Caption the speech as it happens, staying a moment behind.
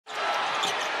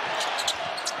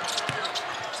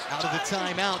Out of the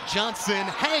timeout, Johnson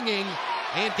hanging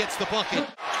and gets the bucket.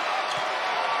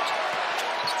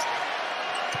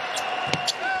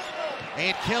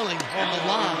 And Kelly on the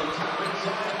line.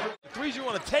 The threes you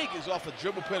want to take is off a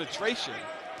dribble penetration,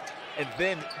 and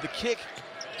then the kick,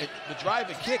 and the drive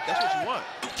and kick, that's what you want.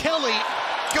 Kelly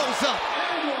goes up.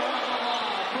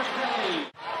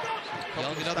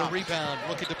 Young, another rebound,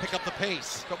 looking to pick up the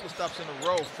pace. A couple of stops in a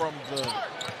row from the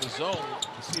zone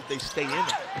to see if they stay in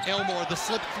it. Elmore, the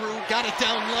slip through, got it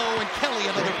down low, and Kelly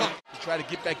another bucket. To try to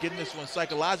get back in this one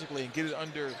psychologically and get it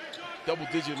under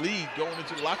double-digit lead going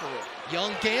into the locker room.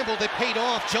 Young gambled, it paid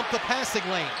off, jumped the passing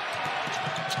lane.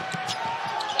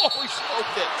 Oh, he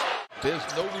smoked it.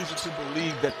 There's no reason to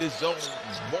believe that this zone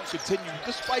won't continue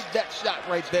despite that shot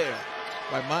right there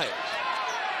by Myers.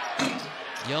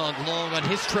 Young long on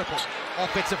his triple.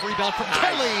 Offensive rebound from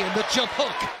Kelly and the jump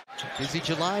hook. Busy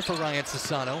July for Ryan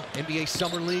Sassano. NBA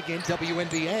Summer League and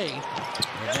WNBA.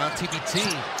 And now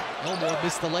TBT. Elmore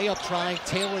missed the layup try.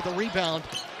 Taylor the rebound.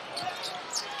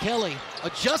 Kelly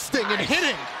adjusting and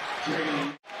hitting.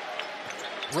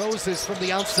 Roses from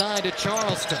the outside to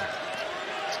Charleston.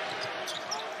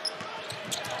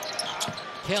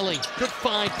 Kelly, good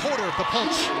find. Porter, the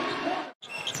punch.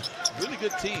 Really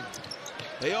good team.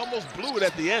 They almost blew it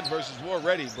at the end versus War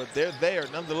Ready, but they're there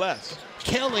nonetheless.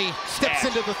 Kelly steps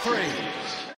into the three.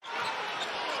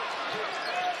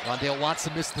 Rondale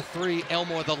Watson missed the three.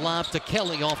 Elmore the lob to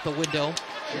Kelly off the window.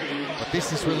 But this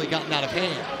has really gotten out of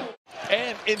hand.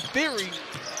 And in theory,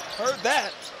 heard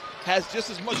that, has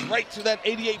just as much right to that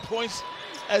 88 points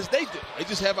as they do. They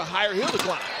just have a higher hill to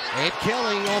climb. And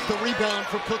Kelly off the rebound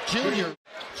for Cook Jr.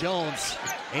 Jones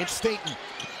and Staten.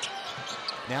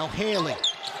 Now Haley.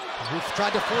 Ruth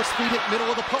tried to force feed it middle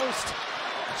of the post.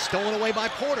 Stolen away by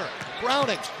Porter.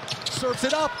 Browning serves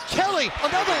it up. Kelly,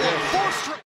 another one. 4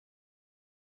 straight.